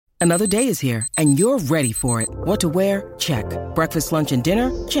Another day is here, and you're ready for it. What to wear? Check. Breakfast, lunch, and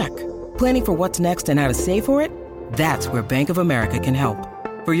dinner? Check. Planning for what's next and how to save for it? That's where Bank of America can help.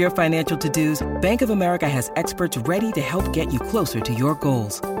 For your financial to-dos, Bank of America has experts ready to help get you closer to your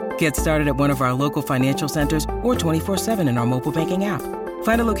goals. Get started at one of our local financial centers or 24/7 in our mobile banking app.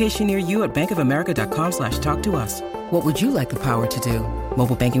 Find a location near you at bankofamerica.com/talktous. What would you like the power to do?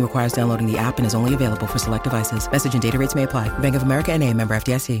 Mobile banking requires downloading the app and is only available for select devices. Message and data rates may apply. Bank of America N.A., member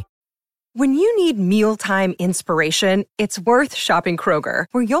FDIC. When you need mealtime inspiration, it's worth shopping Kroger,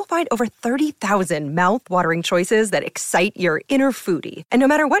 where you'll find over 30,000 mouth-watering choices that excite your inner foodie. And no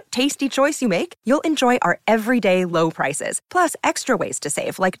matter what tasty choice you make, you'll enjoy our everyday low prices, plus extra ways to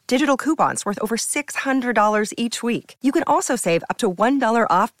save, like digital coupons worth over $600 each week. You can also save up to $1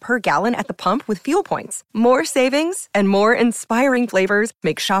 off per gallon at the pump with fuel points. More savings and more inspiring flavors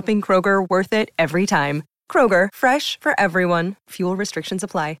make shopping Kroger worth it every time. Kroger, fresh for everyone. Fuel restrictions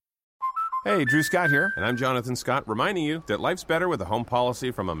apply. Hey, Drew Scott here, and I'm Jonathan Scott, reminding you that life's better with a home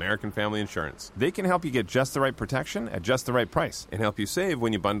policy from American Family Insurance. They can help you get just the right protection at just the right price and help you save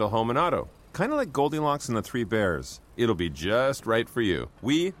when you bundle home and auto. Kind of like Goldilocks and the Three Bears. It'll be just right for you.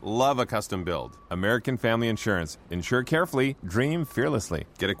 We love a custom build. American Family Insurance. Insure carefully, dream fearlessly.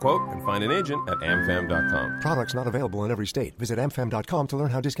 Get a quote and find an agent at amfam.com. Products not available in every state. Visit amfam.com to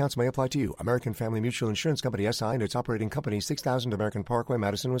learn how discounts may apply to you. American Family Mutual Insurance Company, SI, and its operating company, 6000 American Parkway,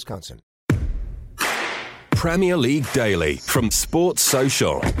 Madison, Wisconsin. Premier League Daily from Sports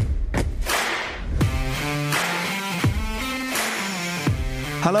Social.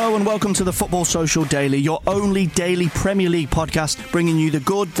 Hello and welcome to the Football Social Daily, your only daily Premier League podcast bringing you the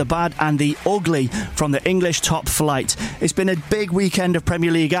good, the bad and the ugly from the English top flight. It's been a big weekend of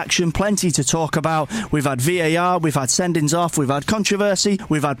Premier League action, plenty to talk about. We've had VAR, we've had sendings off, we've had controversy,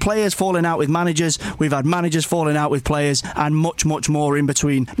 we've had players falling out with managers, we've had managers falling out with players and much, much more in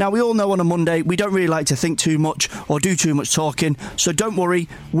between. Now we all know on a Monday we don't really like to think too much or do too much talking, so don't worry,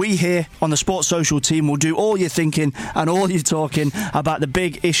 we here on the Sports Social team will do all your thinking and all your talking about the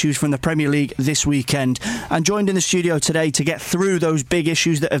big issues from the Premier League this weekend. And joined in the studio today to get through those big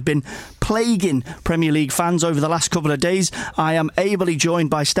issues that have been plaguing Premier League fans over the last couple of days, I am ably joined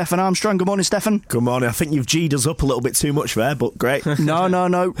by Stefan Armstrong. Good morning, Stefan. Good morning. I think you've G'd us up a little bit too much there, but great. No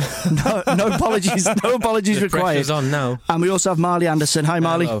apologies. No apologies the required. Pressure's on now. And we also have Marley Anderson. Hi,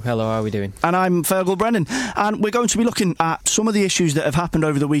 Marley. Hello, how are we doing? And I'm Fergal Brennan. And we're going to be looking at some of the issues that have happened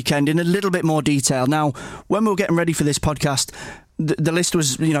over the weekend in a little bit more detail. Now, when we were getting ready for this podcast, the list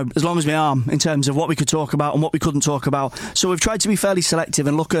was, as long as my arm in terms of what we could talk about and what we couldn't talk about. So we've tried to be fairly selective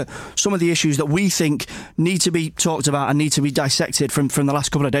and look at some of the issues that we think need to be talked about and need to be dissected from the last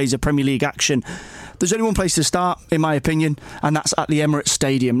couple of days of Premier League action. There's only one place to start, in my opinion, and that's at the Emirates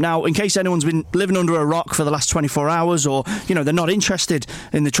Stadium. Now, in case anyone's been living under a rock for the last 24 hours or, they're not interested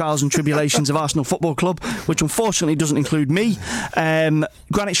in the trials and tribulations of Arsenal Football Club, which unfortunately doesn't include me, Granit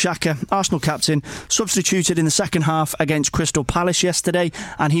Xhaka, Arsenal captain, substituted in the second half against Crystal Palace yesterday,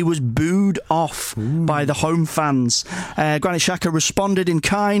 and he was booed off by the home fans. Granit Xhaka responded in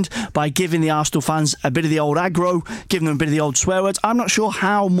kind by giving the Arsenal fans a bit of the old aggro, giving them a bit of the old swear words. I'm not sure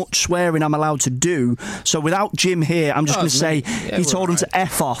how much swearing I'm allowed to do, so without Jim here, I'm just going to say he told him to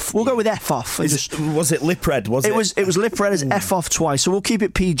F off. We'll go with F off. Was it lip read? It was lip read as F off twice, so we'll keep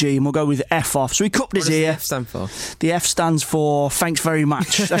it PG and we'll go with F off. So he cupped his ear. What does the F stand for? The F stands for thanks very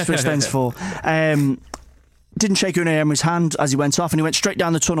much. That's what it stands for. Didn't shake Unai Emery's hand as he went off, and he went straight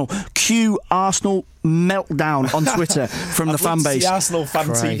down the tunnel. Cue Arsenal meltdown on Twitter from the fan base. The Arsenal fan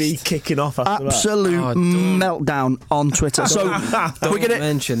TV kicking off after Absolute meltdown on Twitter. So we're going to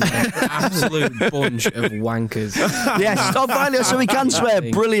mention that absolute bunch of wankers. Yes, finally, so we can swear.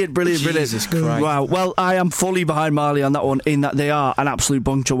 Brilliant. Jesus Christ. Wow. Well, I am fully behind Marley on that one, in that they are an absolute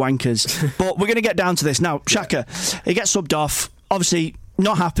bunch of wankers. But we're going to get down to this now. Xhaka, he gets subbed off. Obviously,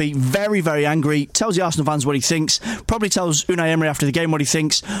 not happy, very, very angry, tells the Arsenal fans what he thinks, probably tells Unai Emery after the game what he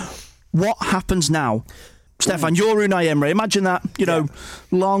thinks. What happens now? Stefan, you're Unai Emery. Imagine that,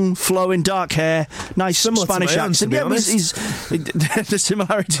 long, flowing, dark hair, nice similar Spanish accent. Yeah, the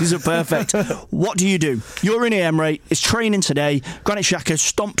similarities are perfect. What do you do? You're Unai Emery, it's training today, Granit Xhaka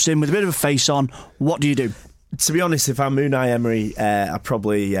stomps in with a bit of a face on. What do you do? To be honest, if I'm Unai Emery,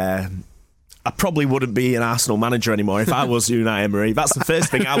 I probably wouldn't be an Arsenal manager anymore if I was Unai Emery. That's the first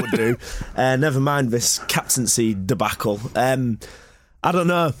thing I would do. Never mind this captaincy debacle. I don't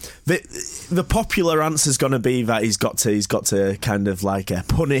know. The popular answer is going to be that he's got to kind of like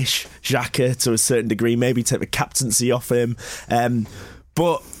punish Xhaka to a certain degree, maybe take the captaincy off him.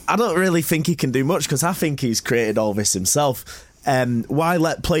 But I don't really think he can do much, because I think he's created all this himself. Why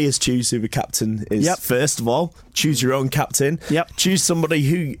let players choose who the captain is, first of all? choose your own captain. Yep. Choose somebody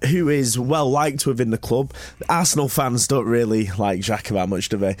who is well liked within the club. Arsenal fans don't really like Xhaka that much,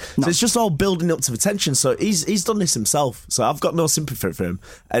 do they? No. So it's just all building up to the tension. So he's done this himself. So I've got no sympathy for him.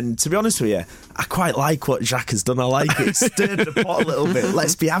 And to be honest with you, I quite like what Xhaka's done. I like it. It's stirred the pot a little bit.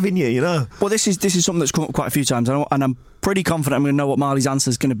 Let's be having you, you know. Well, this is something that's come up quite a few times, and I'm pretty confident I'm going to know what Marley's answer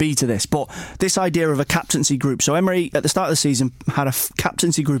is going to be to this. But this idea of a captaincy group. So Emery, at the start of the season, had a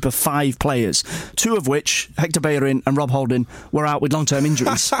captaincy group of 5 players, 2 of which, Hector Bellerin and Rob Holding, were out with long-term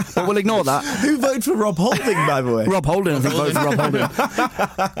injuries. But we'll ignore that. Who voted for Rob Holding, by the way? Rob Holding, I think, voted for Rob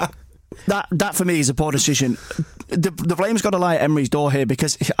Holding. That for me is a poor decision. The blame's got to lie at Emery's door here,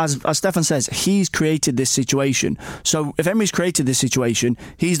 because, as Stefan says, he's created this situation. So if Emery's created this situation,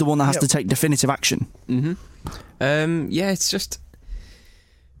 he's the one that has to take definitive action. Yeah, it's just,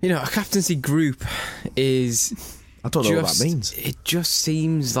 a captaincy group is. I don't know what that means. It just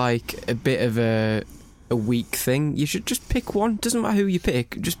seems like a bit of a weak thing. You should just pick one. Doesn't matter who you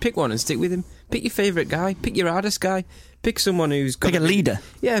pick. Just pick one and stick with him. Pick your favourite guy. Pick your hardest guy. Pick someone who's got... Pick a leader.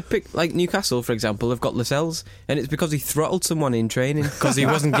 Yeah, pick, like Newcastle, for example, have got Lascelles, and it's because he throttled someone in training, because he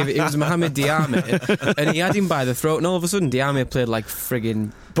wasn't giving... It was Mohamed Diame, and he had him by the throat, and all of a sudden Diame played like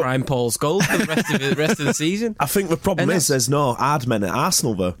friggin' Brian Paul Scholes for the rest of the season. I think the problem is there's no hard men at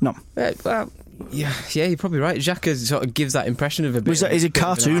Arsenal, though. No. Well, yeah, you're probably right. Xhaka sort of gives that impression of a bit... He's a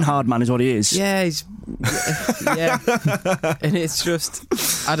cartoon hard man, is what he is. Yeah, yeah. And it's just...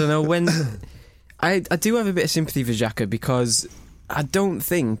 I don't know, when... I do have a bit of sympathy for Xhaka, because I don't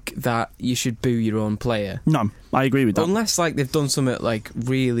think that you should boo your own player. No, I agree with that. Unless they've done something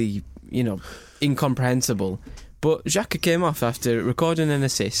really, incomprehensible. But Xhaka came off after recording an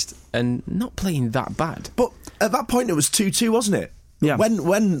assist and not playing that bad. But at that point it was 2-2, wasn't it? Yeah.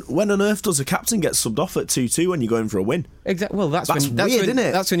 When on earth does a captain get subbed off at 2-2 when you're going for a win? Exactly. Well, that's weird, isn't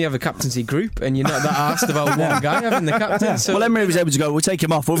it? That's when you have a captaincy group and you're not that asked about one guy having the captain. So well, Emery was able to go, we'll take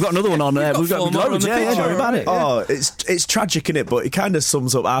him off. We've got another one on there. We've got loads. Yeah, don't worry about it. Oh, it's tragic, innit? But it kind of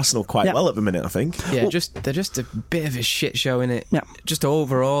sums up Arsenal quite well at the minute, I think. Yeah, they're just a bit of a shit show, innit? Yeah. Just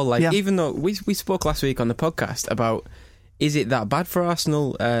overall, even though we spoke last week on the podcast about, is it that bad for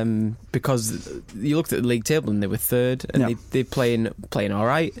Arsenal? Because you looked at the league table and they were third, and they're playing all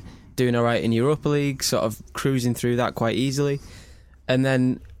right, doing all right in Europa League, sort of cruising through that quite easily. And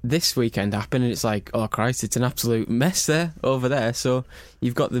then this weekend happened, and it's like, oh Christ, it's an absolute mess over there. So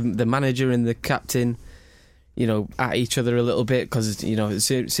you've got the manager and the captain, at each other a little bit, because as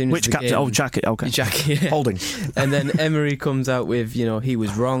soon as which the captain? game, Jacket. Okay, Jacket, yeah. Holding. And then Emery comes out with, he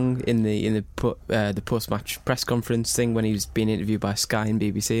was wrong in the post-match press conference thing when he was being interviewed by Sky and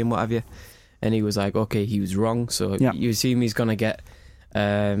BBC and what have you, and he was like, okay, he was wrong, so you assume he's going to get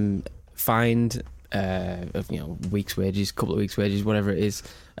fined of week's wages, couple of weeks' wages, whatever it is,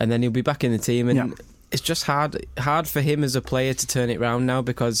 and then he'll be back in the team. And it's just hard for him as a player to turn it round now,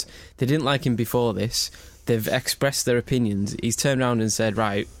 because they didn't like him before this. They've expressed their opinions. He's turned around and said,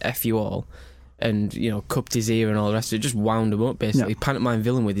 right, F you all, and cupped his ear and all the rest of it. Just wound him up, basically. Pantomime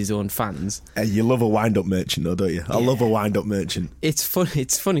villain with his own fans. You love a wind-up merchant, though, don't you? I love a wind-up merchant. It's funny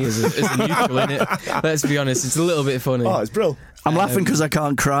as a neutral, isn't it? Let's be honest, it's a little bit funny. Oh, it's brilliant. I'm laughing because I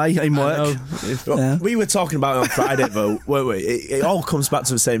can't cry in work. We were talking about it on Friday, though, weren't we? It all comes back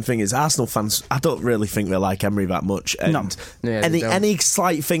to the same thing. Is Arsenal fans, I don't really think they like Emery that much. And any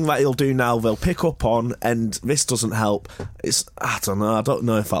slight thing that he'll do now, they'll pick up on, and this doesn't help. I don't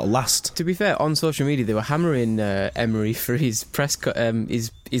know if that'll last. To be fair, on social media, they were hammering Emery for his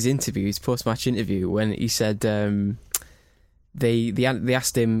his interview, his post-match interview, when he said they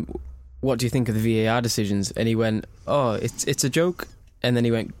asked him, what do you think of the VAR decisions? And he went, oh, it's a joke. And then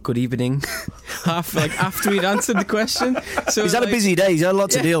he went, good evening, after he'd answered the question. So he's had a busy day, he's had a lot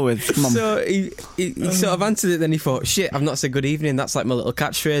to deal with. Come on. So he sort of answered it, then he thought, shit, I've not said good evening, that's like my little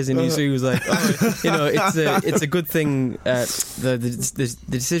catchphrase. And he was like, it's a good thing, the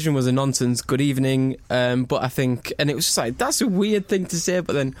decision was a nonsense, good evening, but I think, and it was just like, that's a weird thing to say,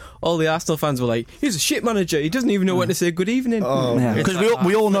 but then all the Arsenal fans were like, he's a shit manager, he doesn't even know when to say good evening. Because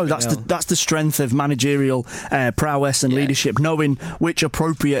we all know that's the strength of managerial prowess and leadership, knowing which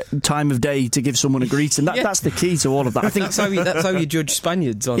appropriate time of day to give someone a greeting. That's the key to all of that. I think that's how you judge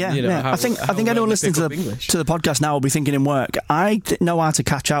Spaniards on. I think anyone listening to the podcast now will be thinking in work, I know how to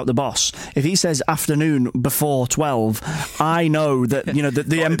catch out the boss. If he says afternoon before 12, I know that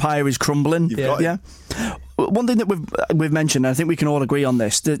the empire is crumbling. Yeah. One thing that we've mentioned, and I think we can all agree on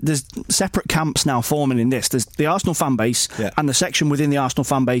this, there's separate camps now forming in this. There's the Arsenal fan base and the section within the Arsenal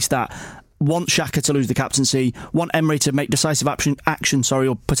fan base that want Xhaka to lose the captaincy, want Emery to make decisive action,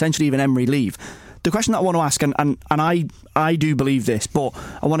 or potentially even Emery leave. the question that I want to ask, and I do believe this, but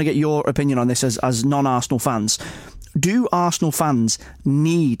I want to get your opinion on this as non-Arsenal fans. Do Arsenal fans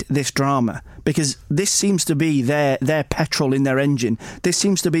need this drama? Because this seems to be their petrol in their engine. This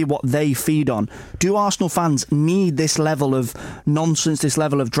seems to be what they feed on. Do Arsenal fans need this level of nonsense, this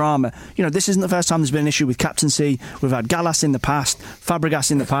level of drama? You know, this isn't the first time there's been an issue with captaincy. We've had Gallas in the past, Fabregas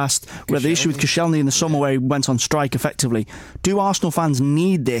in the past. We had the issue with Koscielny in the summer where he went on strike effectively. Do Arsenal fans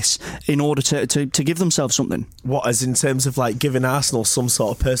need this in order to give themselves something? What, as in terms of like giving Arsenal some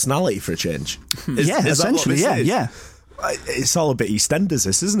sort of personality for a change? Essentially, yeah. It's all a bit EastEnders,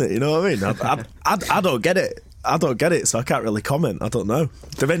 this, isn't it? You know what I mean? I don't get it. I don't get it, so I can't really comment. I don't know.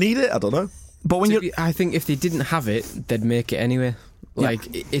 Do they need it? I don't know. But I think if they didn't have it, they'd make it anyway. Like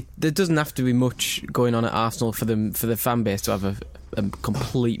there doesn't have to be much going on at Arsenal for the fan base to have a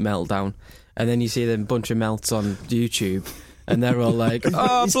complete meltdown, and then you see them bunch of melts on YouTube. And they're all like,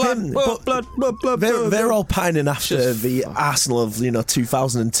 blood. They're all pining after the Arsenal of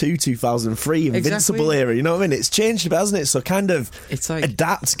 2002, 2003 Invincible era. You know what I mean? It's changed a bit, hasn't it? So kind of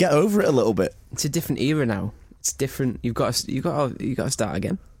adapt, get over it a little bit. It's a different era now. It's different. You've got to start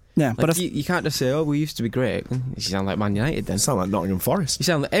again. Yeah, like, but you can't just say, "Oh, we used to be great." You sound like Man United. Then you sound like Nottingham Forest. You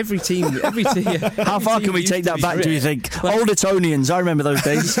sound like every team. How far can we take that back? Great. Do you think? Like, old Etonians, I remember those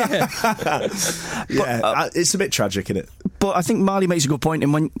days. It's a bit tragic, isn't it? But I think Marley makes a good point.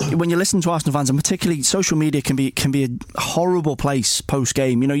 And when you listen to Arsenal fans, and particularly social media, can be a horrible place post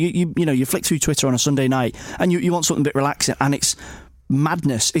game. You flick through Twitter on a Sunday night, and you want something a bit relaxing, and it's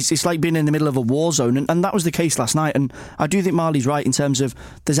madness. It's like being in the middle of a war zone, and that was the case last night. And I do think Marley's right in terms of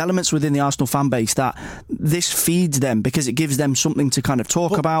there's elements within the Arsenal fan base that this feeds them because it gives them something to kind of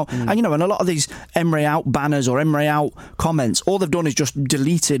talk about. And and a lot of these Emery out banners or Emery out comments, all they've done is just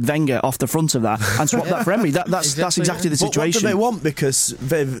deleted Wenger off the front of that and swapped that for Emery. That's exactly the situation. But what do they want? Because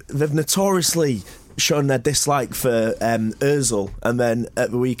they've notoriously shown their dislike for Ozil, and then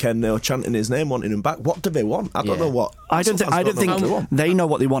at the weekend they were chanting his name, wanting him back. What do they want? I don't know what. I don't think they know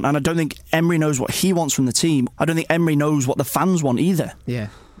what they want, and I don't think Emery knows what he wants from the team. I don't think Emery knows what the fans want either. Yeah,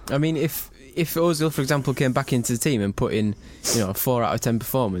 I mean, if Ozil, for example, came back into the team and put in a 4 out of 10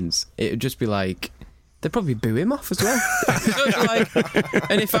 performance, it would just be like, they'd probably boo him off as well.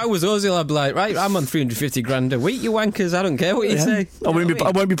 And if I was Ozil, I'd be like, right, I'm on 350 grand a week, you wankers, I don't care what you say. I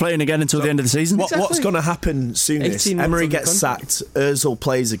won't be playing again until the end of the season. What's going to happen soonest? Emery gets sacked, Ozil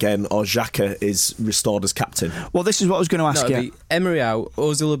plays again, or Xhaka is restored as captain? Well, this is what I was going to ask you. Emery out,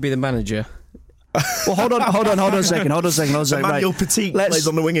 Ozil will be the manager. Well, hold on a second. Emmanuel Petit plays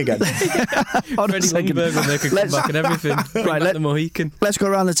on the wing again. Hold on a second. Freddie Ljungberg will make a comeback and everything. Right, the Mohican. Let's go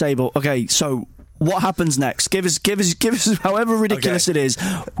around the table. Okay, so what happens next? Give us, however ridiculous it is.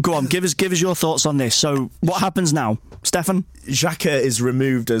 Go on, give us your thoughts on this. So, what happens now, Stefan? Xhaka is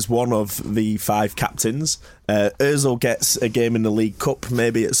removed as one of the 5 captains. Ozil gets a game in the League Cup,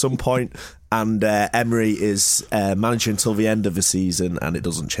 maybe at some point, and Emery is manager until the end of the season, and it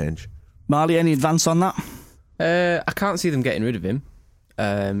doesn't change. Marley, any advance on that? I can't see them getting rid of him.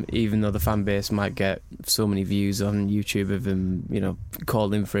 Even though the fan base might get so many views on YouTube of him,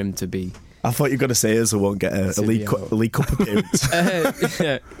 calling for him to be. I thought you were going to say Ozil won't get a League Cup appearance.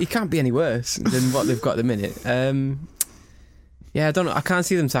 He can't be any worse than what they've got at the minute. I don't know. I can't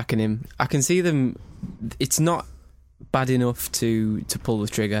see them sacking him. I can see them. It's not bad enough to pull the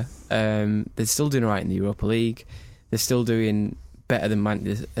trigger. They're still doing all right in the Europa League. They're still doing better than Man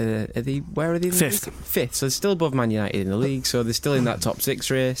United. Where are they? Fifth. So they're still above Man United in the league. So they're still in that top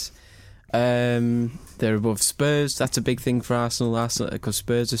 6 race. They're above Spurs. That's a big thing for Arsenal because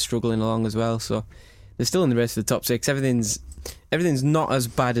Spurs are struggling along as well. So they're still in the race for the top 6. Everything's not as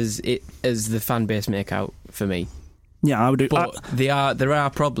bad as the fan base make out for me. Yeah, I would. But there are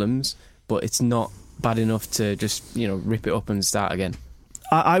problems, but it's not bad enough to just rip it up and start again.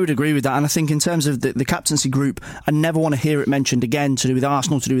 I would agree with that, and I think in terms of the captaincy group, I never want to hear it mentioned again to do with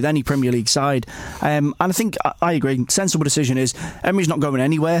Arsenal, to do with any Premier League side. And I think I agree. Sensible decision is Emery's not going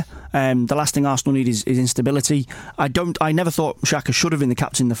anywhere. The last thing Arsenal need is instability. I never thought Xhaka should have been the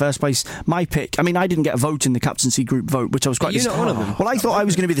captain in the first place. My pick. I mean, I didn't get a vote in the captaincy group vote, which I was quite. You're not one of them. Well, I thought I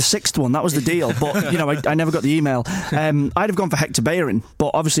was going to be the 6th one. That was the deal, but I never got the email. I'd have gone for Hector Bellerin,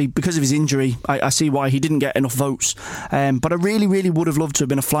 but obviously because of his injury, I see why he didn't get enough votes. But I really, really would have loved to have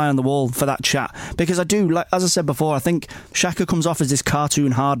been a fly on the wall for that chat, because I do, like, as I said before, I think Xhaka comes off as this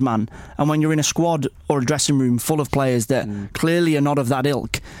cartoon hard man, and when you're in a squad or a dressing room full of players that clearly are not of that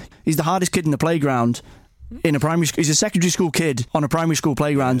ilk, he's the hardest kid in the playground, in a primary school. He's a secondary school kid on a primary school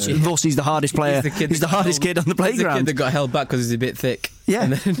playground. Thus, he's the hardest player. He's the hardest kid on the playground. He's the kid that got held back because he's a bit thick. Yeah,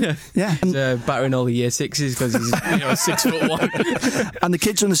 and then, he's battering all the year sixes because he's 6'1". And the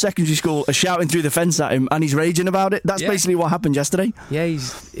kids from the secondary school are shouting through the fence at him, and he's raging about it. That's basically what happened yesterday.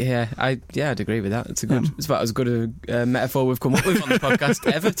 I'd agree with that. It's about as good a metaphor we've come up with on the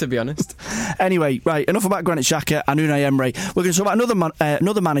podcast ever, to be honest. Anyway, right, enough about Granit Xhaka and Unai Emery. We're going to talk about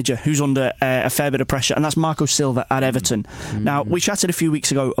another manager who's under a fair bit of pressure, and that's Marco Silva at Everton. Now, we chatted a few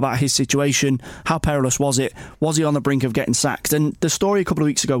weeks ago about his situation. How perilous was it? Was he on the brink of getting sacked? And the story a couple of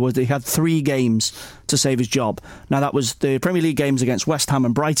weeks ago was that he had 3 games to save his job. Now, that was the Premier League games against West Ham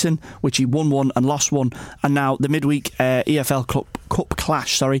and Brighton, which he won 1 and lost 1, and now the midweek EFL Cup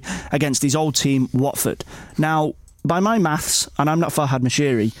clash against his old team, Watford. Now, by my maths, and I'm not Farhad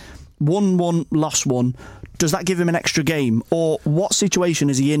Moshiri, 1-1, lost 1. Does that give him an extra game? Or what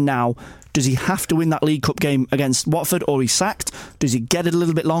situation is he in now? Does he have to win that League Cup game against Watford, or he's sacked? Does he get it a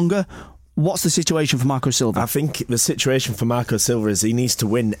little bit longer? What's the situation for Marco Silva? I think the situation for Marco Silva is he needs to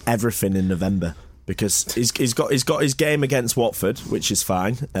win everything in November, because he's got his game against Watford, which is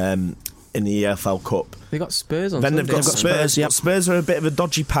fine, in the EFL Cup. They got Spurs on. Then Sunday. they've got Spurs. Yep. Spurs are a bit of a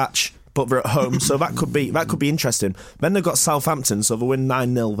dodgy patch, but they're at home, so that could be interesting. Then they've got Southampton, so they'll win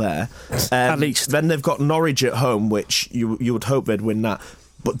 9-0 there. At least. Then they've got Norwich at home, which you would hope they'd win that.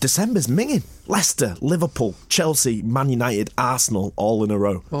 But December's minging. Leicester, Liverpool, Chelsea, Man United, Arsenal, all in a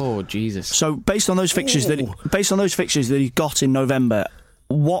row. Oh Jesus! So based on those fixtures that he got in November,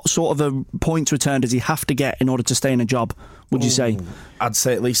 what sort of a points return does he have to get in order to stay in a job? Would you say? I'd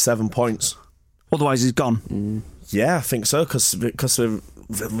say at least 7 points. Otherwise, he's gone. Yeah, I think so, because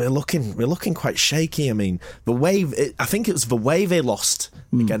we're looking quite shaky. I mean, I think it was the way they lost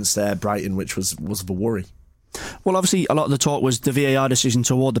against Brighton, which was the worry. Well, obviously, a lot of the talk was the VAR decision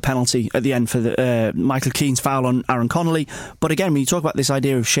to award the penalty at the end for the Michael Keane's foul on Aaron Connolly. But again, when you talk about this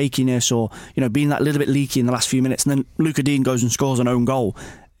idea of shakiness or being that little bit leaky in the last few minutes, and then Luca Dean goes and scores an own goal,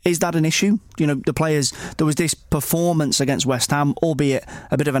 is that an issue? The players, there was this performance against West Ham, albeit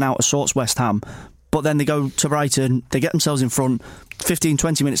a bit of an out of sorts West Ham. But then they go to Brighton, they get themselves in front,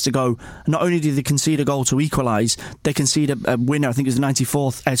 15-20 minutes to go. Not only do they concede a goal to equalise, they concede a winner. I think it was the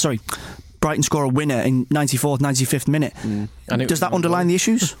 94th. Brighton score a winner in 94th, 95th minute. Does that underline the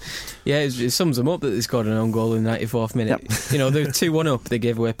issues? Yeah, it sums them up that they scored an own goal in the 94th minute. Yep. They were 2-1 up, they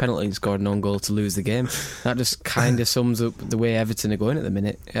gave away a penalty and scored an own goal to lose the game. That just kind of sums up the way Everton are going at the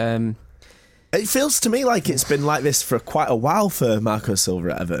minute. It feels to me like it's been like this for quite a while for Marco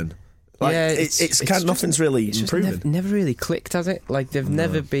Silva at Everton. It's kind of nothing's really improving. Never really clicked, has it? Like they've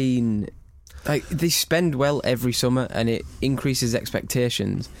never been. Like they spend well every summer, and it increases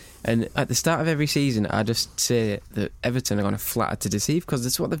expectations. And at the start of every season, I just say that Everton are going to flatter to deceive, because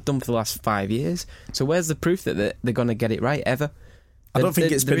that's what they've done for the last 5 years. So where's the proof that they're going to get it right ever? I don't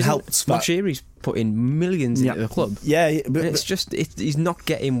think it's been helped. Moshiri's put in millions into the club. Yeah, but it's just he's not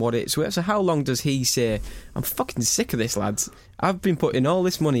getting what it's worth. So how long does he say, I'm fucking sick of this, lads? I've been putting all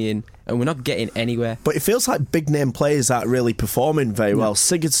this money in and we're not getting anywhere. But it feels like big name players aren't really performing very well.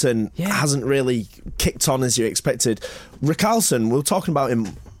 Sigurdsson hasn't really kicked on as you expected. Richarlison, we were talking about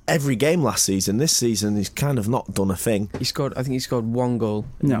him every game last season. This season he's kind of not done a thing. I think he scored 1 goal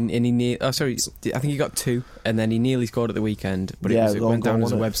and he I think he got 2, and then he nearly scored at the weekend, but it went down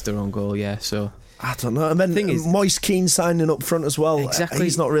as a Webster on goal. So I don't know. And then Moise Keane signing up front as well. Exactly.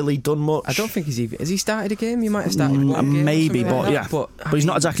 He's not really done much. I don't think has he started a game? You might have started one game, maybe, but he's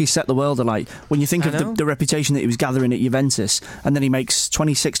not exactly set the world alight. When you think of the reputation that he was gathering at Juventus, and then he makes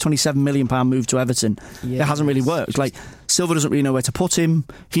 26-27 million pound move to Everton, it hasn't really worked. Like Silva doesn't really know where to put him.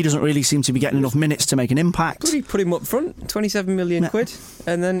 He doesn't really seem to be getting enough minutes to make an impact. Could he put him up front? 27 million quid,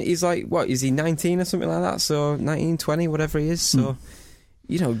 and then he's like, what is he, 19 or something like that? So 19, 20, whatever he is. So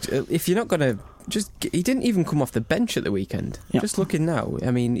if you're not going to he didn't even come off the bench at the weekend. Just looking now,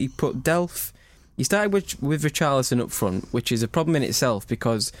 I mean, he put Delph. He started with Richarlison up front, which is a problem in itself,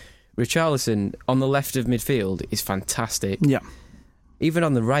 because Richarlison on the left of midfield is fantastic. Yeah. Even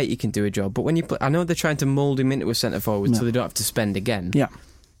on the right, he can do a job. But when you I know they're trying to mould him into a centre forward so they don't have to spend again. Yeah.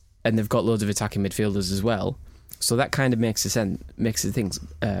 And they've got loads of attacking midfielders as well. So that kind of makes things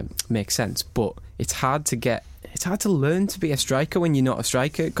make sense. But it's hard to learn to be a striker when you're not a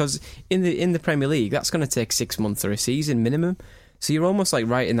striker, because in the Premier League that's going to take 6 months or a season minimum. So you're almost like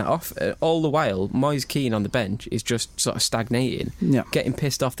writing that off. All the while, Moise Keane on the bench is just sort of stagnating, getting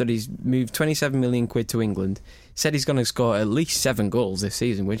pissed off that he's moved 27 million quid to England. Said he's going to score at least 7 goals this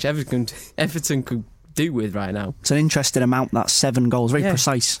season, which Everton could do with right now. It's an interesting amount, that 7 goals, very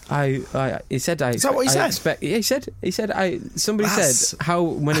precise. He said, Is that what he said? Somebody said, how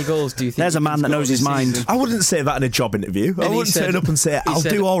many goals do you think? There's a man that knows his mind. I wouldn't say that in a job interview. I wouldn't turn up and say, I'll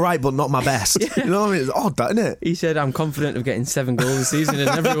do all right, but not my best. You know what I mean? It's odd, that, isn't it? He said, I'm confident of getting 7 goals this season, and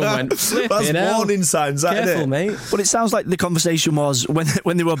everyone went, that's warning signs, that, careful, isn't it? mate. But it sounds like the conversation was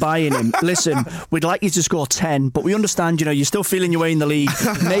when they were buying him, listen, we'd like you to score 10, but we understand, you're still feeling your way in the league.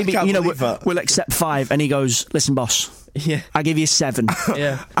 Maybe, we'll accept 5. And he goes, listen, boss, I give you 7.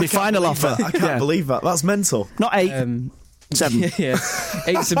 Yeah. The final offer. I can't believe that. That's mental. Not 8. 7. Yeah,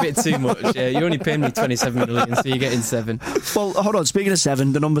 8's a bit too much. Yeah, you only paid me 27 million, so you're getting 7. Well, hold on. Speaking of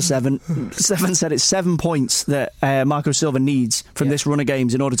 7, the number 7, 7 said it's 7 points that Marco Silva needs from this run of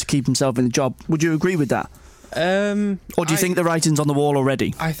games in order to keep himself in the job. Would you agree with that? Or do you think the writing's on the wall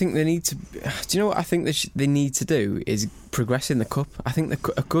already? I think they need to. Do you know what I think they need to do is progress in the cup. I think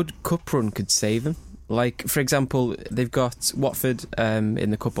a good cup run could save them. Like, for example, they've got Watford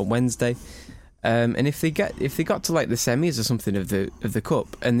in the cup on Wednesday, and if they got to like the semis or something of the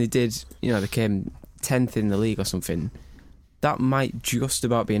cup, and they did, they came 10th in the league or something, that might just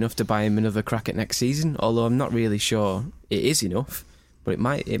about be enough to buy him another crack at next season. Although I'm not really sure it is enough. But it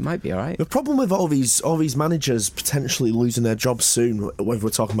might be all right. The problem with all these managers potentially losing their jobs soon, whether we're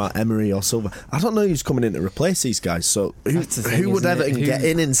talking about Emery or Silva, I don't know who's coming in to replace these guys. So who would Everton get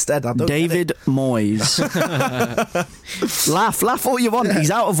in instead? I don't David Moyes. Laugh all you want. He's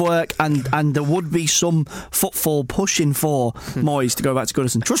out of work, and there would be some footfall pushing for Moyes to go back to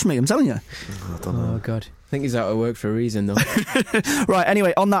Goodison. Trust me, I'm telling you. Oh God. I think he's out of work for a reason, though. Right,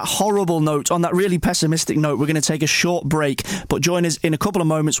 anyway, on that horrible note, on that really pessimistic note, we're going to take a short break, but join us in a couple of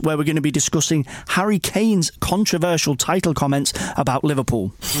moments where we're going to be discussing Harry Kane's controversial title comments about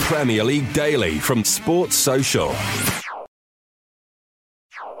Liverpool. Premier League Daily from Sports Social.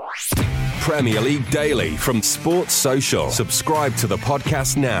 Premier League Daily from Sports Social. Subscribe to the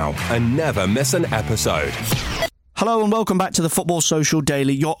podcast now and never miss an episode. Hello and welcome back to the Football Social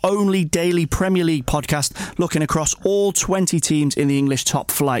Daily, your only daily Premier League podcast looking across all 20 teams in the English top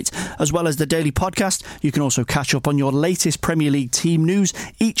flight. As well as the daily podcast, you can also catch up on your latest Premier League team news.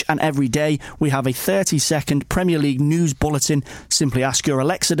 Each and every day, we have a 30-second Premier League news bulletin. Simply ask your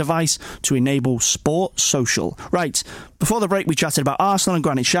Alexa device to enable Sport Social. Right, before the break, we chatted about Arsenal and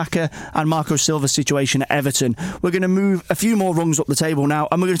Granit Xhaka and Marco Silva's situation at Everton. We're going to move a few more rungs up the table now,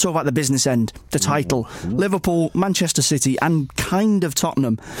 and we're going to talk about the business end, the title. Liverpool, Manchester City and kind of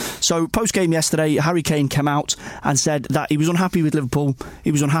Tottenham. So post-game yesterday, Harry Kane came out and said that he was unhappy with Liverpool.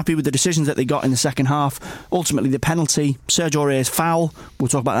 He was unhappy with the decisions that they got in the second half. Ultimately, the penalty, Sergio Aurier's foul, we'll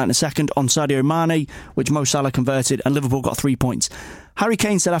talk about that in a second, on Sadio Mane, which Mo Salah converted, and Liverpool got 3 points. Harry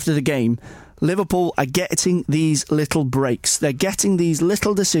Kane said after the game, Liverpool are getting these little breaks. They're getting these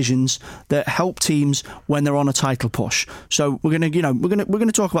little decisions that help teams when they're on a title push. So we're going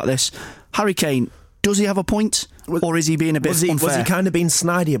to talk about this. Harry Kane, does he have a point, or is he being a bit unfair? Was he kind of being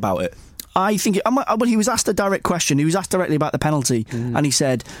snidey about it? I think he was asked a direct question. He was asked directly about the penalty, and he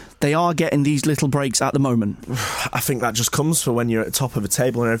said they are getting these little breaks at the moment. I think that just comes for when you're at the top of a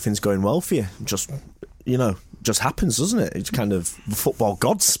table and everything's going well for you. Just happens, doesn't it? It's kind of football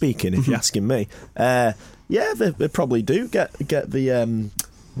gods speaking, if you're asking me. Yeah, they probably do get the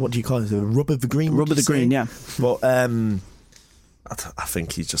what do you call it? The rub of the green. Rub of the green, yeah. But I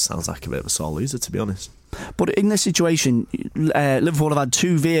think he just sounds like a bit of a sore loser, to be honest. But in this situation, Liverpool have had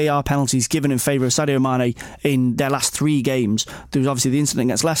 2 VAR penalties given in favour of Sadio Mane in their last 3 games. There was obviously the incident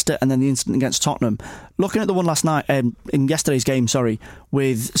against Leicester and then the incident against Tottenham. Looking at the one last night, in yesterday's game,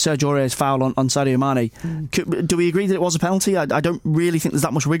 with Sergio Aurier's foul on Sadio Mane, do we agree that it was a penalty? I don't really think there's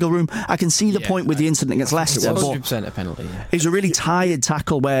that much wiggle room. I can see the point with the incident against Leicester. It's 100% a penalty. Yeah. It was a really tired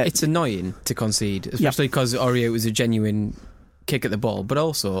tackle where... It's annoying to concede, especially because Aurier was a genuine kick at the ball, but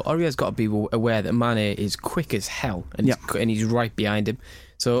also Aurier's got to be aware that Mane is quick as hell and he's right behind him.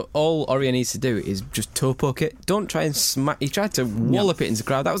 So all Aurier needs to do is just toe poke it. Don't try and smack. He tried to wallop it into the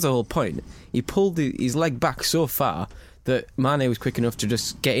crowd. That was the whole point. He pulled his leg back so far that Mane was quick enough to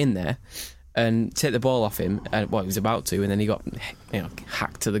just get in there and take the ball off him. And he was about to, and then he got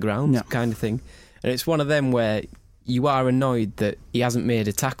hacked to the ground, kind of thing. And it's one of them where you are annoyed that he hasn't made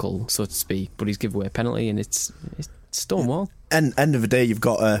a tackle, so to speak, but he's given away a penalty, and it's stonewall. End of the day, you've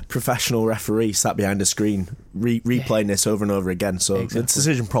got a professional referee sat behind a screen replaying this over and over again. So the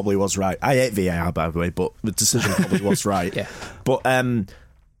decision probably was right. I hate VAR, by the way, but the decision probably was right. Yeah. But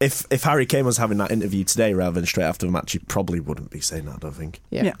if Harry Kane was having that interview today rather than straight after the match, he probably wouldn't be saying that, I don't think.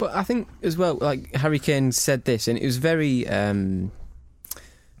 Yeah. But I think as well, like Harry Kane said this, and it was very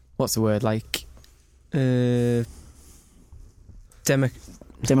what's the word? Like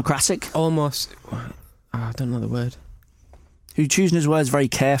democratic, almost. I don't know the word. Who's choosing his words very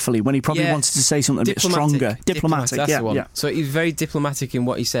carefully when he probably wanted to say something a bit stronger. Diplomatic, that's the one. Yeah. So he was very diplomatic in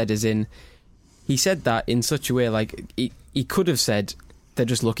what he said, as in, he said that in such a way, like, he could have said, they're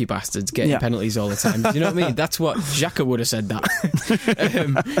just lucky bastards getting penalties all the time. Do you know what I mean? That's what Xhaka would have said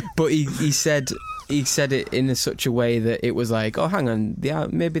that. But he said it in such a way that it was like, oh, hang on,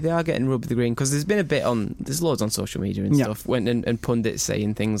 maybe they are getting rubbed the green, because there's been a bit there's loads on social media and stuff, and pundits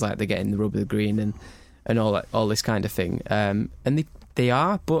saying things like they're getting the rub of the green and all this kind of thing, and they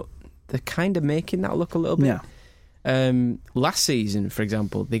are, but they're kind of making that look a little bit. Last season, for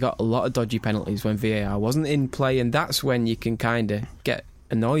example, they got a lot of dodgy penalties when VAR wasn't in play, and that's when you can kind of get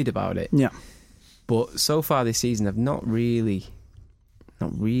annoyed about it. But so far this season, I've not really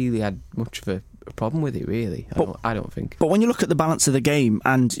had much of a problem with it, really. I don't think. But when you look at the balance of the game,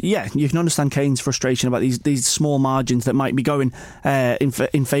 and you can understand Kane's frustration about these small margins that might be going in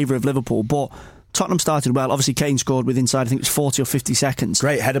favour of Liverpool, but Tottenham started well. Obviously, Kane scored with inside, I think it was 40 or 50 seconds.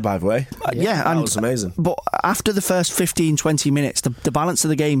 Great header, by the way. That was amazing. But after the first 15, 20 minutes, the balance of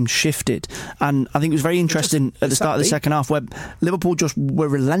the game shifted. And I think it was very interesting at the start of the second half, where Liverpool just were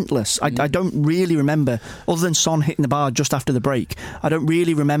relentless. I don't really remember, other than Son hitting the bar just after the break, I don't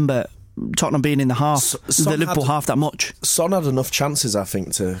really remember Tottenham being in the half, the Liverpool half, that much. Son had enough chances, I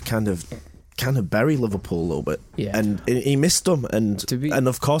think, to kind of bury Liverpool a little bit, and he missed them, and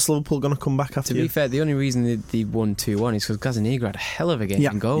of course Liverpool going to come back after. To be fair, the only reason they won 2-1 is because Gazzaniga had a hell of a game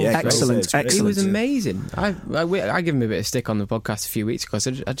in goal. Excellent. He was amazing. I gave him a bit of stick on the podcast a few weeks ago.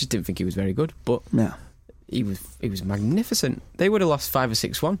 I just didn't think he was very good, but he was magnificent. They would have lost 5 or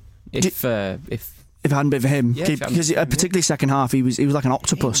 6-1 if it hadn't been for him, because particularly second half, he was like an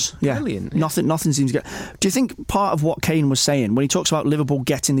octopus. Brilliant. Nothing seems to get. Do you think part of what Kane was saying when he talks about Liverpool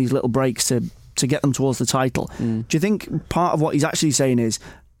getting these little breaks to get them towards the title? Do you think part of what he's actually saying is,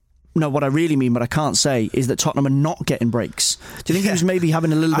 no, what I really mean, but I can't say, is that Tottenham are not getting breaks? Do you think he was maybe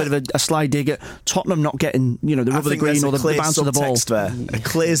having a little bit of a sly dig at Tottenham not getting, the rub of the green or the bounce of the ball? A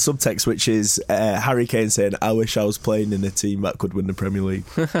clear subtext, which is Harry Kane saying, "I wish I was playing in a team that could win the Premier League."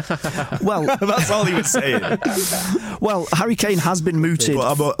 Well, that's all he was saying. Well, Harry Kane has been mooted.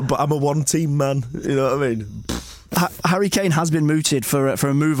 But I'm a one-team man. You know what I mean? Harry Kane has been mooted for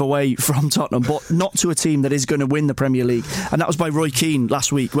a move away from Tottenham, but not to a team that is going to win the Premier League. And that was by Roy Keane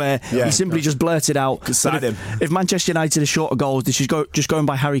last week, where he simply just blurted out if Manchester United are short of goals, they should just go and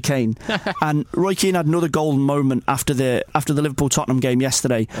buy Harry Kane. And Roy Keane had another golden moment after the Liverpool-Tottenham game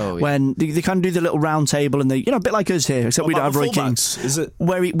yesterday, when they kind of do the little round table, and they, a bit like us here, except we don't have Roy Keane. Is it?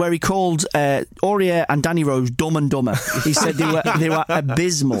 Where he called Aurier and Danny Rose dumb and dumber. He said they were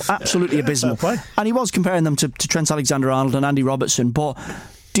abysmal, absolutely abysmal. And he was comparing them to Trent Alexander-Arnold and Andy Robertson, but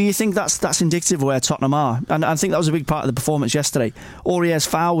do you think that's indicative of where Tottenham are? And I think that was a big part of the performance yesterday. Aurier's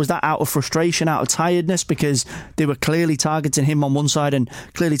foul, was that out of frustration, out of tiredness, because they were clearly targeting him on one side and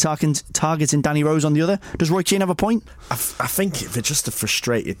clearly targeting Danny Rose on the other? Does Roy Keane have a point? I think they're just a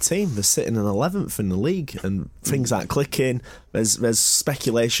frustrated team. They're sitting in 11th in the league and things aren't clicking. There's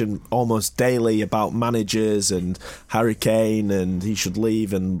speculation almost daily about managers and Harry Kane and he should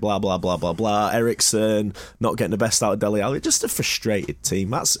leave and blah blah blah blah blah. Eriksen not getting the best out of Dele Alli. Just a frustrated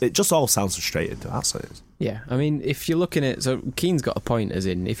team. It just all sounds frustrated. That's it. Yeah, I mean, if you're looking at, so Keane's got a point, as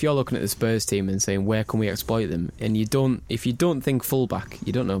in, if you're looking at the Spurs team and saying where can we exploit them, and if you don't think fullback,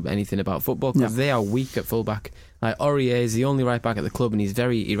 you don't know anything about football, because they are weak at fullback. Like Aurier is the only right back at the club, and he's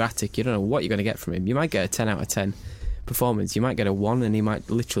very erratic. You don't know what you're going to get from him. You might get a 10 out of 10 performance, you might get a 1, and he might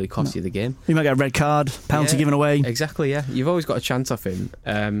literally cost you the game. You might get a red card, penalty given away. Exactly, yeah. You've always got a chance off him.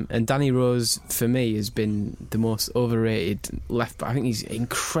 And Danny Rose, for me, has been the most overrated left back. I think he's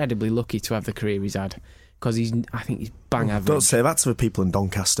incredibly lucky to have the career he's had, because I think he's bang average. Don't say that to the people in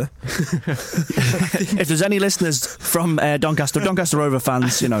Doncaster. If there's any listeners from Doncaster Rover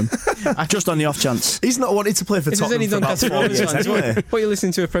fans, just on the off chance. He's not wanted to play for Tottenham for about 4 years anyway. What are you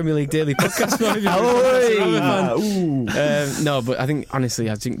listening to a Premier League daily podcast? No, but I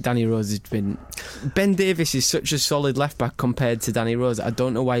think Danny Rose has been... Ben Davies is such a solid left back compared to Danny Rose. I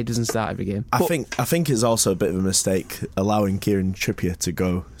don't know why he doesn't start every game. I think it's also a bit of a mistake allowing Kieran Trippier to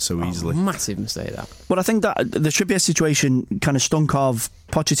go so easily. Massive mistake, that. Well, I think that the Trippier situation kind of stunk of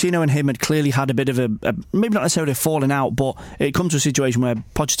Pochettino and him had clearly had a bit of a maybe not necessarily a falling out, but it comes to a situation where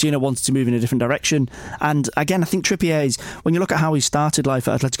Pochettino wanted to move in a different direction. And again, I think Trippier is, when you look at how he started life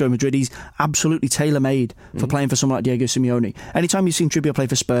at Atletico Madrid, he's absolutely tailor-made for playing for someone like Diego Simeone. Anytime you've seen Trippier play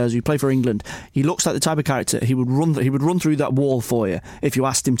for Spurs, or you play for England, he looks like the type of character he would run through that wall for you if you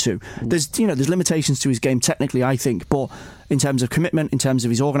asked him to. There's limitations to his game technically, I think, but in terms of commitment, in terms of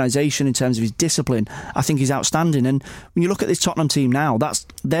his organisation, in terms of his discipline, I think he's outstanding. And when you look at this Tottenham team now, that's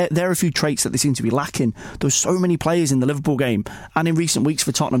past. There are a few traits that they seem to be lacking. There's so many players in the Liverpool game and in recent weeks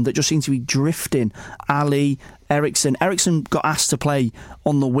for Tottenham that just seem to be drifting. Ali, Eriksen got asked to play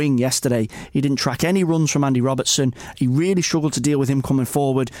on the wing yesterday. He didn't track any runs from Andy Robertson. He really struggled to deal with him coming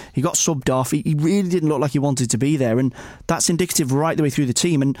forward. He got subbed off. He really didn't look like he wanted to be there, and that's indicative right the way through the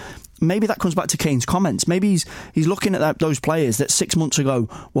team. And maybe that comes back to Kane's comments. Maybe he's looking at those players that 6 months ago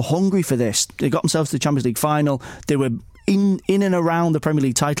were hungry for this. They got themselves to the Champions League final. They were in and around the Premier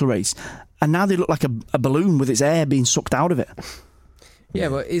League title race, and now they look like a balloon with its air being sucked out of it. Yeah,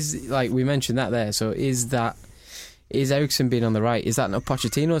 but we mentioned that there, so is Eriksen being on the right, is that not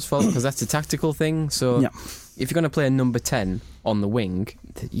Pochettino's fault? Because that's a tactical thing. So if you're going to play a number 10 on the wing,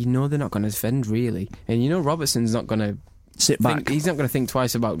 you know they're not going to defend really, and you know Robertson's not going to sit back. He's not going to think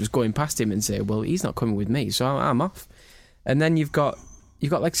twice about just going past him and say, well, he's not coming with me, so I'm off. And then you've got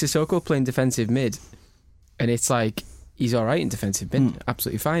like Sissoko playing defensive mid, and it's like he's all right in defensive mid,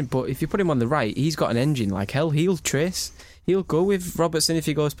 absolutely fine. But if you put him on the right, he's got an engine like hell. He'll trace. He'll go with Robertson if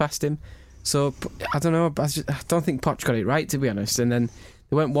he goes past him. So I don't know. I don't think Poch got it right, to be honest. And then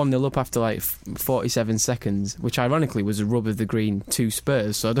they went 1-0 up after like 47 seconds, which ironically was a rub of the green to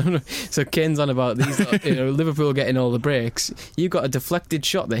Spurs. So I don't know. So Kane's on about these, Liverpool getting all the breaks. You got a deflected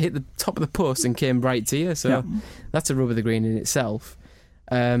shot that hit the top of the post and came right to you. So that's a rub of the green in itself.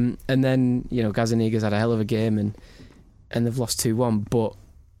 And then Gazaniga's had a hell of a game and they've lost 2-1, but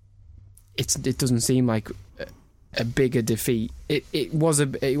it doesn't seem like a bigger defeat. It was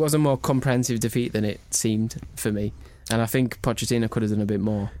a more comprehensive defeat than it seemed for me, and I think Pochettino could have done a bit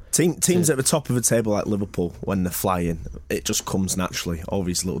more. Teams at the top of the table like Liverpool, when they're flying, it just comes naturally. All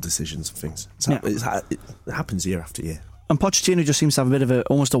these little decisions and things. It happens year after year. And Pochettino just seems to have a bit of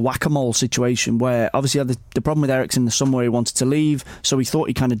almost a whack-a-mole situation where obviously he had the problem with Eriksen, the summer he wanted to leave, so he thought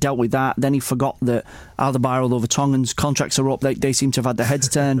he kind of dealt with that. Then he forgot that Alderweireld over Tongan's contracts are up. They seem to have had their heads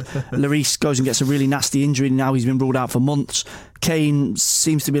turned. Lloris goes and gets a really nasty injury, and now he's been ruled out for months. Kane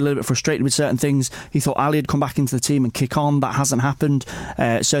seems to be a little bit frustrated with certain things. He thought Ali had come back into the team and kick on. That hasn't happened.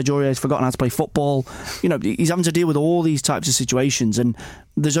 Sergio Aurier has forgotten how to play football. He's having to deal with all these types of situations, and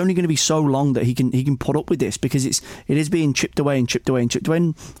there's only going to be so long that he can put up with this, because it is being chipped away.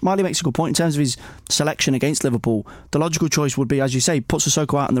 And Marley makes a good point in terms of his selection against Liverpool. The logical choice would be, as you say, put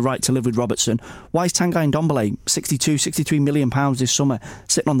Sissoko out on the right to live with Robertson. Why is Tanguy Ndombele, £63 million this summer,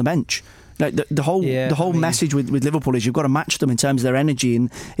 sitting on the bench? Like the whole message with Liverpool is you've got to match them in terms of their energy in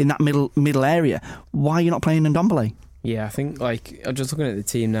that middle area. Why are you not playing Ndombele? Yeah, I think I'm just looking at the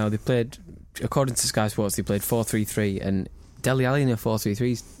team now. They played, according to Sky Sports, they played 4-3-3, and Dele Alli in a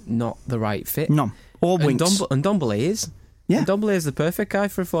 4-3-3 is not the right fit. No, or wings. And Ndombele is. Yeah. Ndombele is the perfect guy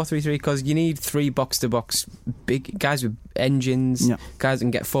for a 4-3-3 because you need 3 box-to-box big guys with engines, guys that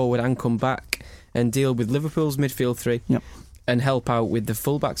can get forward and come back and deal with Liverpool's midfield 3. Yeah. And help out with the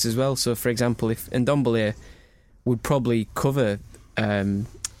fullbacks as well. So, for example, if Ndombele would probably cover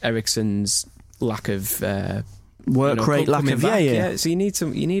Eriksen's lack of work rate, lack of back. So you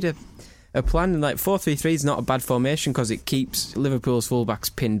need a plan. And like 4-3-3 is not a bad formation because it keeps Liverpool's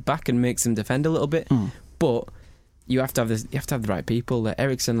fullbacks pinned back and makes them defend a little bit. But you have to have the right people.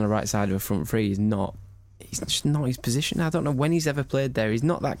 Eriksen on the right side of a front three is not. He's just not his position. I don't know when he's ever played there. He's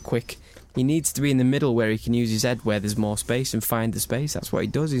not that quick. He needs to be in the middle where he can use his head where there's more space and find the space. That's what he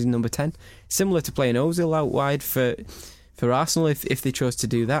does. He's number 10. Similar to playing Ozil out wide for Arsenal if they chose to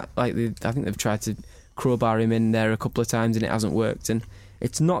do that. I think they've tried to crowbar him in there a couple of times and it hasn't worked. And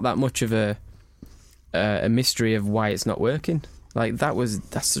it's not that much of a mystery of why it's not working. Like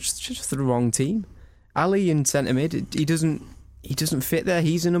that's just the wrong team. Ali in centre mid, he doesn't fit there.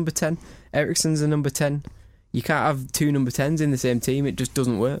 He's a number 10. Eriksen's a number 10. You can't have 2 number 10s in the same team. It just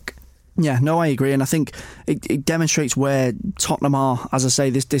doesn't work. Yeah, no, I agree, and I think it demonstrates where Tottenham are. As I say,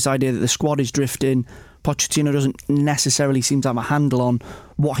 this idea that the squad is drifting. Pochettino doesn't necessarily seem to have a handle on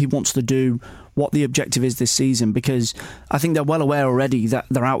what he wants to do, what the objective is this season, because I think they're well aware already that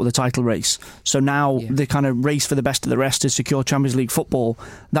they're out of the title race. So now the kind of race for the best of the rest to secure Champions League football,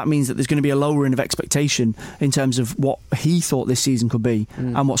 that means that there's going to be a lowering of expectation in terms of what he thought this season could be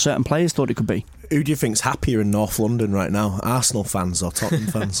and what certain players thought it could be. Who do you think's happier in North London right now? Arsenal fans or Tottenham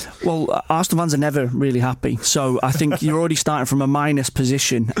fans? Well, Arsenal fans are never really happy, so I think you're already starting from a minus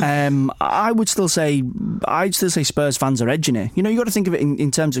position. I'd still say Spurs fans are edging it. You've got to think of it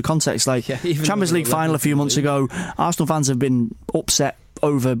in terms of context. Like Champions League final a few months ago, Arsenal fans have been upset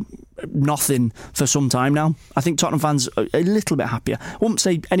over nothing for some time now. I think Tottenham fans are a little bit happier. I wouldn't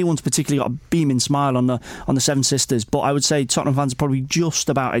say anyone's particularly got a beaming smile on the Seven Sisters, but I would say Tottenham fans are probably just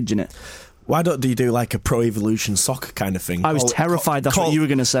about edging it. Why don't you do like a Pro Evolution Soccer kind of thing? I was terrified that's what you were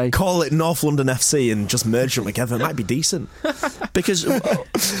going to say. Call it North London FC and just merge them together. It might be decent. Because,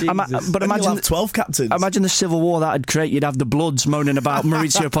 but imagine 12 captains. Imagine the civil war that'd create. You'd have the Bloods moaning about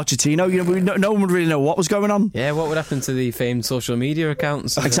Maurizio Pochettino. No one would really know what was going on. Yeah, what would happen to the famed social media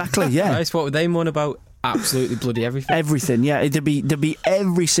accounts? Exactly. Yeah. Christ, what would they moan about? Absolutely bloody everything. Everything, yeah. There'd be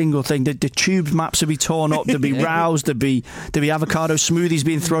every single thing. The tube maps would be torn up. There'd be rows. There'd be avocado smoothies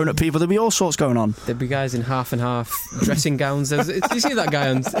being thrown at people. There'd be all sorts going on. There'd be guys in half and half dressing gowns. Do you see that guy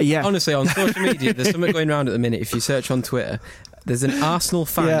on? Yeah. Honestly, on social media, there's something going around at the minute. If you search on Twitter, there's an Arsenal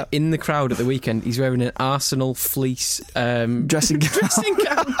fan in the crowd at the weekend. He's wearing an Arsenal fleece dressing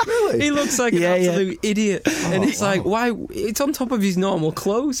gown. Really? He looks like an absolute idiot. And it's like, why? It's on top of his normal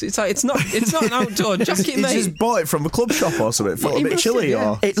clothes. It's like it's not an outdoor jacket, mate. He just bought it from a club shop or something. Felt a bit chilly,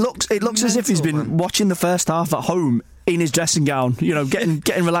 or it looks as if he's been watching the first half at home in his dressing gown,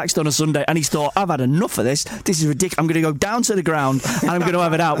 getting relaxed on a Sunday, and he's thought, I've had enough of this. This is ridiculous. I'm going to go down to the ground and I'm going to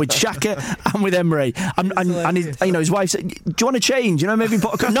have it out with Xhaka and with Emery. And his wife said, "Do you want to change? Maybe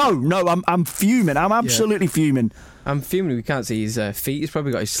put a No. I'm fuming. I'm absolutely fuming. I'm fuming. We can't see his feet. He's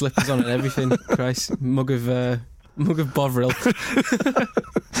probably got his slippers on and everything. Christ, mug of Bovril.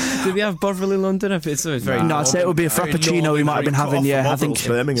 Do they have Bovril in London? It's very. No, I'd say it would be a frappuccino he might have been having. Yeah, I think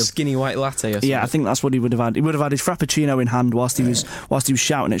Birmingham. Skinny white latte. Or something. Yeah, I think that's what he would have had. He would have had his frappuccino in hand whilst he was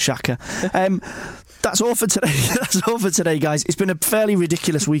shouting at Xhaka. That's all for today. That's all for today, guys. It's been a fairly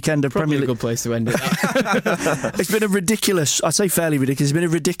ridiculous weekend of Premier League. Probably a good place to end it. It's been a ridiculous. I say fairly ridiculous. It's been a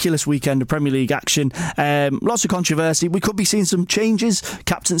ridiculous weekend of Premier League action. Lots of controversy. We could be seeing some changes,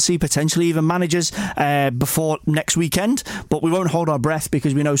 captaincy, potentially even managers before next weekend. But we won't hold our breath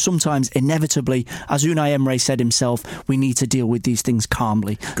because we know sometimes, inevitably, as Unai Emery said himself, we need to deal with these things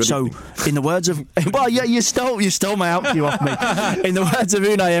calmly. In the words of, you stole my out cue off me. In the words of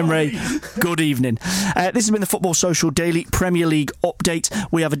Unai Emery, good evening. This has been the Football Social Daily Premier League Update.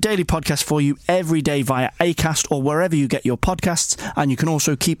 We have a daily podcast for you every day via Acast or wherever you get your podcasts, and you can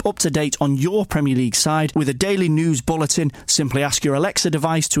also keep up to date on your Premier League side with a daily news bulletin. Simply ask your Alexa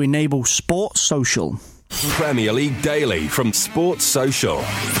device to enable Sports Social. Premier League Daily from Sports Social.